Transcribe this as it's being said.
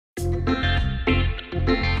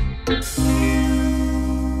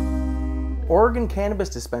Oregon cannabis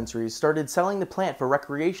dispensaries started selling the plant for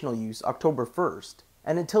recreational use October 1st,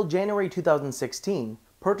 and until January 2016,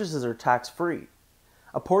 purchases are tax-free.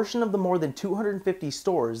 A portion of the more than 250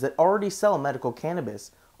 stores that already sell medical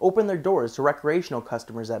cannabis open their doors to recreational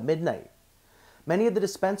customers at midnight. Many of the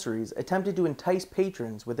dispensaries attempted to entice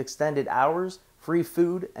patrons with extended hours, free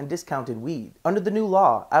food, and discounted weed. Under the new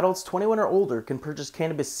law, adults 21 or older can purchase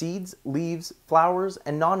cannabis seeds, leaves, flowers,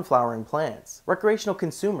 and non-flowering plants. Recreational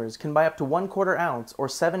consumers can buy up to 1/4 ounce or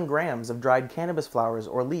 7 grams of dried cannabis flowers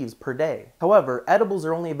or leaves per day. However, edibles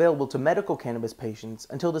are only available to medical cannabis patients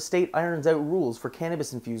until the state irons out rules for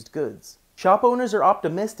cannabis-infused goods. Shop owners are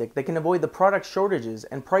optimistic they can avoid the product shortages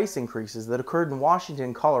and price increases that occurred in Washington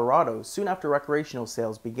and Colorado soon after recreational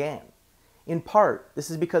sales began. In part, this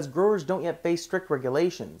is because growers don't yet face strict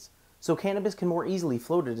regulations, so cannabis can more easily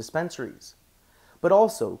flow to dispensaries. But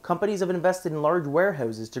also, companies have invested in large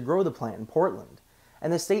warehouses to grow the plant in Portland,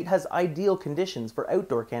 and the state has ideal conditions for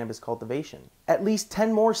outdoor cannabis cultivation. At least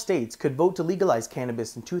 10 more states could vote to legalize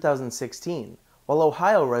cannabis in 2016, while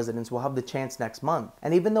Ohio residents will have the chance next month.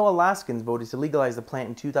 And even though Alaskans voted to legalize the plant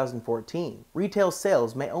in 2014, retail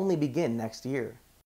sales may only begin next year.